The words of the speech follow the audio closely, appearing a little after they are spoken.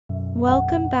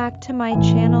Welcome back to my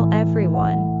channel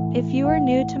everyone. If you are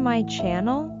new to my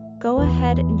channel, go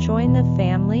ahead and join the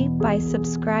family by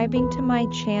subscribing to my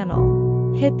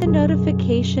channel. Hit the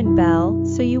notification bell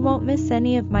so you won't miss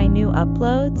any of my new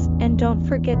uploads, and don't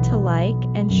forget to like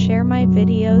and share my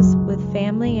videos with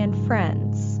family and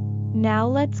friends. Now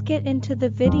let's get into the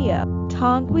video.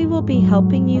 We will be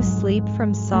helping you sleep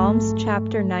from Psalms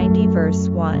chapter 90 verse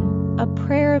 1, a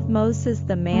prayer of Moses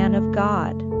the man of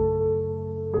God.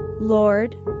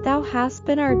 Lord, thou hast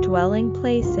been our dwelling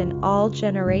place in all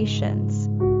generations,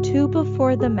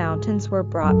 before the mountains were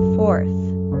brought forth,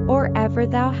 or ever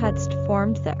thou hadst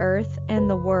formed the earth and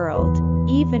the world,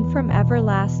 even from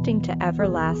everlasting to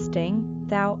everlasting,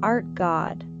 thou art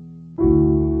God.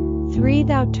 3.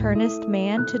 Thou turnest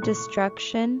man to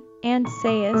destruction, and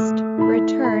sayest,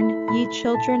 Return, ye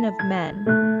children of men.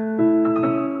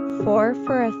 4.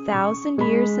 For 1,000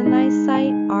 years in thy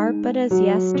sight are but as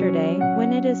yesterday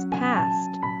when it is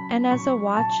past, and as a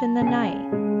watch in the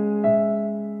night.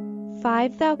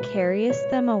 5. Thou carriest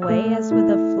them away as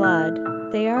with a flood,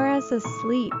 they are as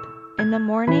asleep, in the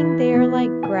morning they are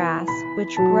like grass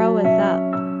which groweth up.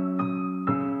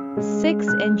 6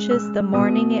 inches the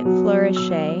morning it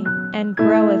flourisheth, and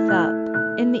groweth up,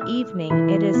 in the evening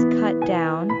it is cut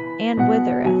down, and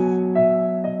withereth.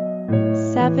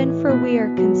 7. For we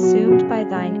are consumed by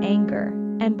thine anger,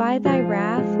 and by thy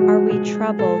wrath are we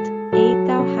troubled. 8.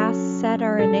 Thou hast set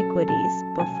our iniquities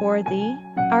before thee,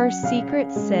 our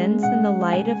secret sins in the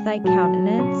light of thy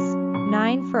countenance.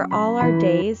 9. For all our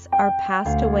days are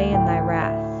passed away in thy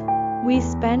wrath. We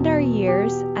spend our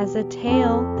years as a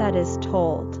tale that is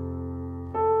told.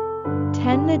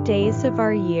 10. The days of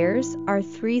our years are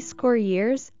 60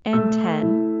 years and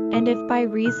 10, and if by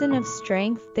reason of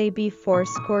strength they be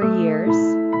 80 years,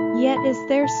 yet is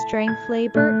their strength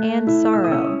labor and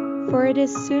sorrow, for it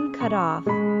is soon cut off,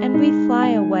 and we fly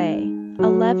away.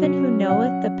 11. Who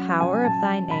knoweth the power of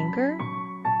thine anger?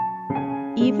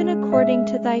 Even according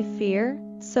to thy fear,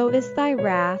 so is thy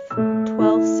wrath.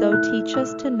 12. So teach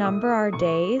us to number our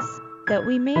days, that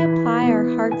we may apply our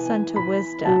hearts unto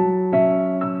wisdom.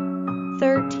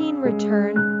 13.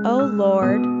 Return, O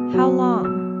Lord, how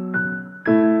long?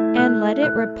 And let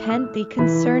it repent thee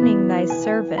concerning thy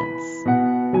servants.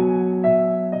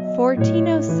 14.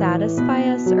 O satisfy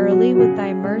us early with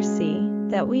thy mercy,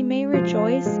 that we may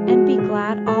rejoice and be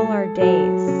glad all our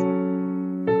days.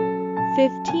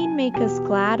 15. Make us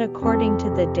glad according to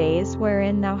the days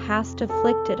wherein thou hast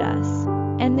afflicted us,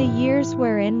 and the years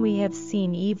wherein we have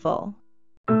seen evil.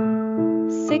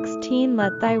 16.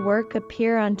 Let thy work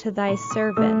appear unto thy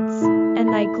servants, and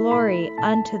thy glory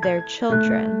unto their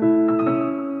children.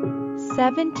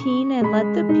 17. And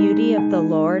let the beauty of the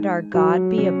Lord our God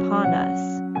be upon us,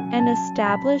 and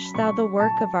establish thou the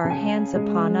work of our hands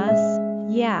upon us,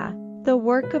 yea, the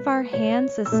work of our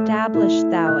hands establish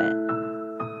thou it.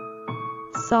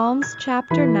 Psalms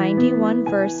chapter 91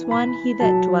 verse 1. He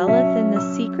that dwelleth in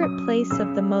the secret place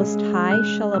of the Most High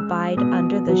shall abide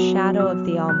under the shadow of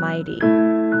the Almighty.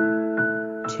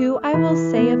 2. I will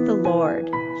say of the Lord,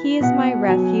 He is my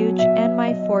refuge and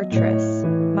my fortress,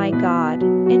 my God,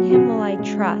 in Him will I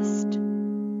trust.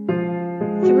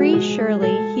 3.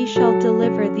 Surely He shall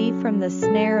deliver thee from the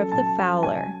snare of the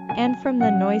fowler, and from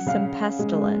the noisome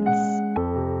pestilence.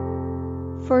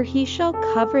 For He shall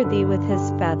cover thee with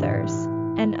His feathers,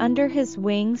 and under His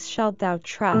wings shalt thou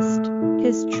trust.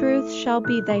 His truth shall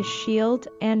be thy shield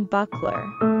and buckler.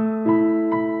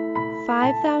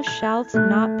 5. Thou shalt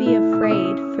not be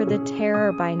afraid for the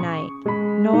terror by night,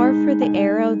 nor for the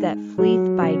arrow that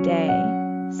fleeth by day.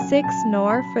 6.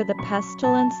 Nor for the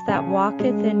pestilence that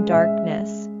walketh in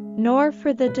darkness, nor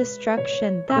for the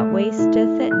destruction that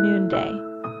wasteth at noonday.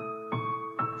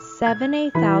 7.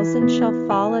 1,000 shall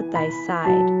fall at thy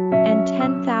side, and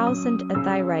 10,000 at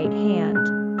thy right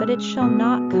hand, but it shall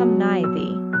not come nigh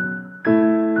thee.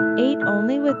 8.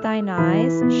 Only with thine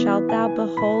eyes shalt thou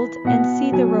behold and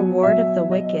see the reward of the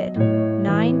wicked.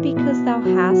 9. Because thou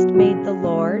hast made the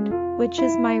Lord, which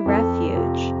is my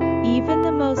refuge, even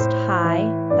the Most High,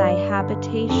 thy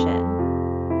habitation.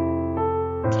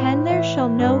 10. There shall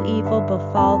no evil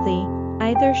befall thee,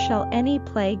 neither shall any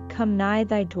plague come nigh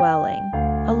thy dwelling.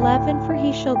 11. For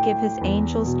he shall give his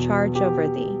angels charge over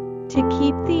thee, to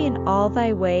keep thee in all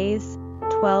thy ways.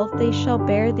 12. They shall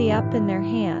bear thee up in their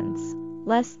hands,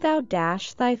 lest thou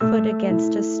dash thy foot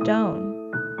against a stone.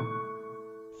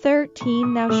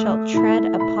 13. Thou shalt tread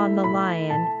upon the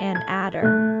lion and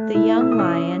adder, the young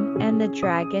lion and the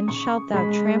dragon shalt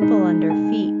thou trample under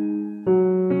feet.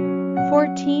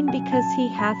 14. Because he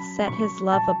hath set his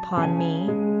love upon me,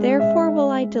 therefore will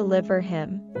I deliver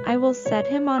him. I will set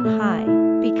him on high,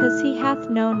 because he hath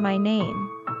known my name.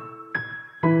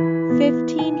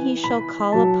 15 He shall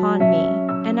call upon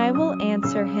me, and I will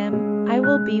answer him. I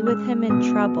will be with him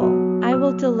in trouble. I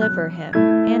will deliver him,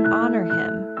 and honor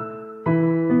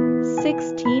him.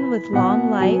 16 With long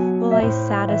life will I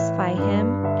satisfy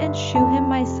him, and shew him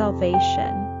my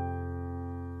salvation.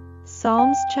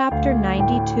 Psalms chapter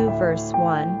 92 verse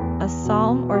 1, a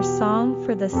psalm or song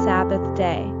for the Sabbath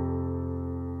day.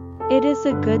 It is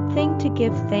a good thing to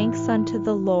give thanks unto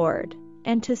the Lord,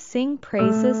 and to sing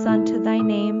praises unto thy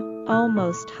name, O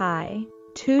Most High.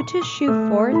 2 To shew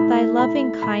forth thy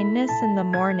loving kindness in the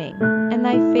morning, and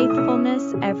thy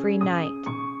faithfulness every night.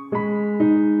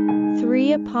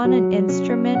 3 Upon an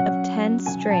instrument of 10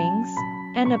 strings,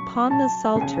 and upon the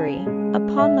psaltery,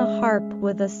 upon the harp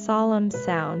with a solemn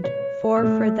sound. 4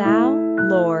 For thou,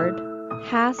 Lord,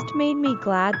 hast made me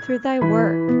glad through thy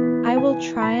work. I will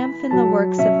triumph in the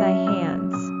works of thy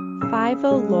hands. 5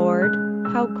 O Lord,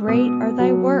 how great are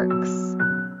thy works!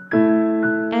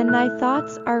 And thy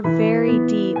thoughts are very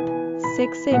deep.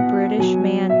 6 A brutish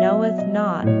man knoweth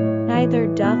not, neither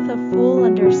doth a fool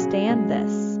understand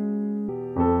this.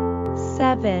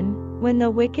 7 When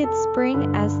the wicked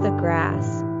spring as the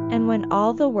grass, and when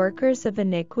all the workers of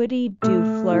iniquity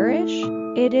do flourish,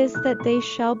 it is that they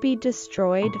shall be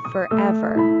destroyed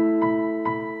forever.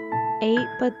 8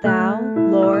 But thou,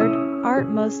 Lord, art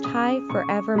most high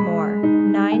forevermore.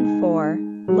 9 For,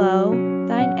 lo,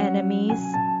 thine enemies,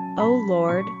 O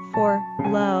Lord, for,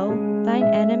 lo,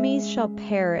 thine enemies shall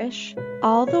perish,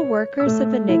 all the workers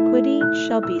of iniquity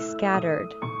shall be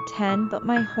scattered. 10 But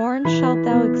my horn shalt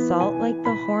thou exalt like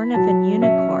the horn of an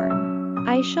unicorn.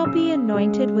 I shall be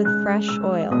anointed with fresh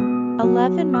oil.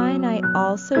 11 Mine eye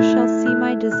also shall see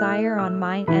my desire on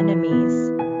mine enemies,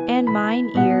 and mine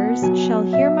ears shall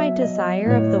hear my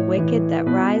desire of the wicked that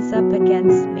rise up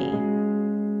against me.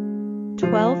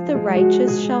 12 The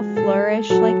righteous shall flourish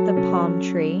like the palm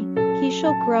tree, he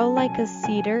shall grow like a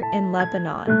cedar in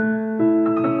Lebanon.